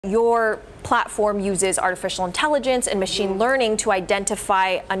Your platform uses artificial intelligence and machine learning to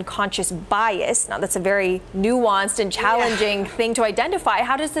identify unconscious bias. Now, that's a very nuanced and challenging thing to identify.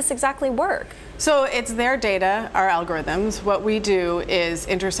 How does this exactly work? So it's their data, our algorithms. What we do is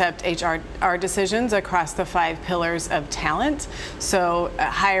intercept HR decisions across the 5 pillars of talent. So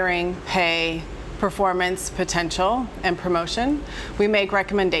hiring, pay, performance, potential, and promotion. We make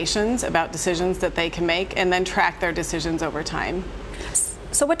recommendations about decisions that they can make and then track their decisions over time.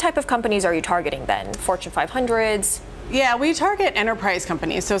 So what type of companies are you targeting then? Fortune 500s? Yeah, we target enterprise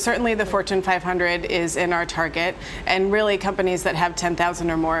companies. So certainly the Fortune 500 is in our target, and really companies that have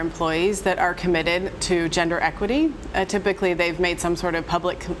 10,000 or more employees that are committed to gender equity. Typically they've made some sort of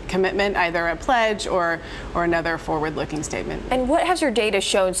public commitment, either a pledge or another forward-looking statement. And what has your data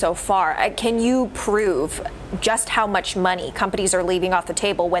shown so far? Can you prove just how much money companies are leaving off the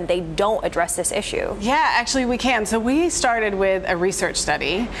table when they don't address this issue? Yeah, actually we can. So we started with a research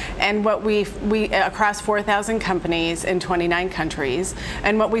study, and what we across 4,000 companies in 29 countries,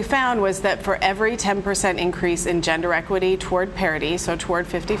 and what we found was that for every 10% increase in gender equity toward parity, so toward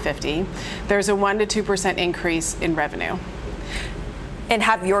 50-50, there's a 1 to 2% increase in revenue. And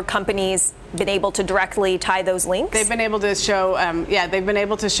have your companies been able to directly tie those links? They've been able to show, they've been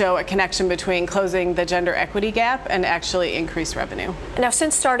able to show a connection between closing the gender equity gap and actually increased revenue. Now,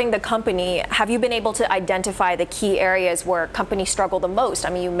 since starting the company, have you been able to identify the key areas where companies struggle the most?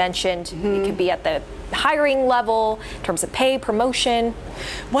 I mean, you mentioned it could be at the hiring level, in terms of pay, promotion.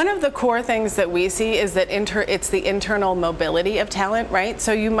 One of the core things that we see is that it's the internal mobility of talent, right?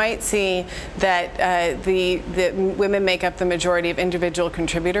 So you might see that the women make up the majority of individual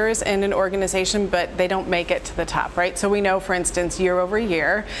contributors in an organization, but they don't make it to the top, right? So we know, for instance, year over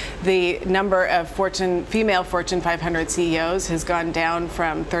year, the number of female Fortune 500 CEOs has gone down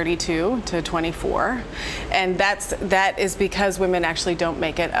from 32 to 24, and that is because women actually don't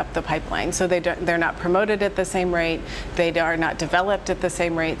make it up the pipeline. So they're not promoted at the same rate, they are not developed at the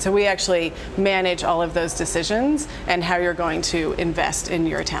same rate. So we actually manage all of those decisions and how you're going to invest in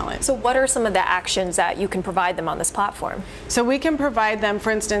your talent. So what are some of the actions that you can provide them on this platform? So we can provide them,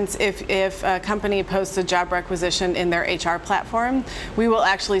 for instance, if a company posts a job requisition in their HR platform, we will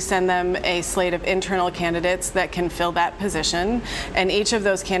actually send them a slate of internal candidates that can fill that position, and each of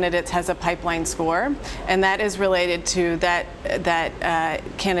those candidates has a pipeline score, and that is related to that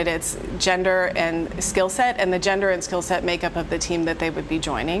candidate's gender and skill set, and the gender and skill set makeup of the team that they would be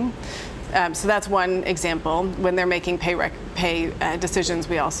joining. So that's one example. When they're making pay decisions,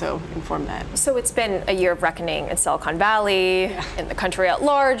 we also inform that. So it's been a year of reckoning in Silicon Valley, in the country at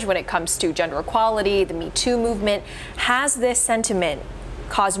large, when it comes to gender equality, the Me Too movement. Has this sentiment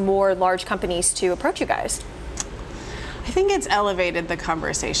caused more large companies to approach you guys? I think it's elevated the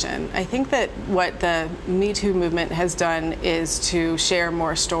conversation. I think that what the Me Too movement has done is to share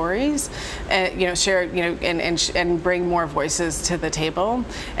more stories, and bring more voices to the table.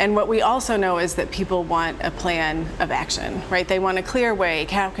 And what we also know is that people want a plan of action, right? They want a clear way.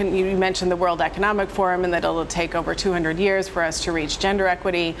 You mentioned the World Economic Forum and that it'll take over 200 years for us to reach gender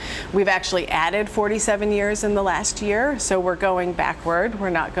equity. We've actually added 47 years in the last year, so we're going backward, we're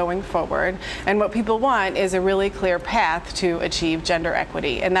not going forward. And what people want is a really clear path to achieve gender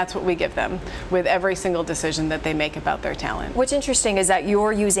equity, and that's what we give them with every single decision that they make about their talent. What's interesting is that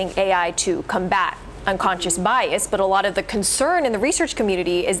you're using AI to combat unconscious bias, but a lot of the concern in the research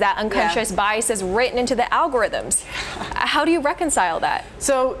community is that unconscious bias is written into the algorithms. How do you reconcile that?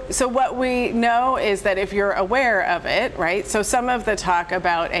 So what we know is that if you're aware of it, right, so some of the talk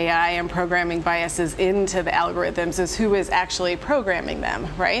about AI and programming biases into the algorithms is who is actually programming them,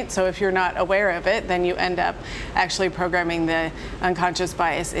 right? So if you're not aware of it, then you end up actually programming the unconscious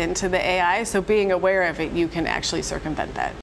bias into the AI. So being aware of it, you can actually circumvent that.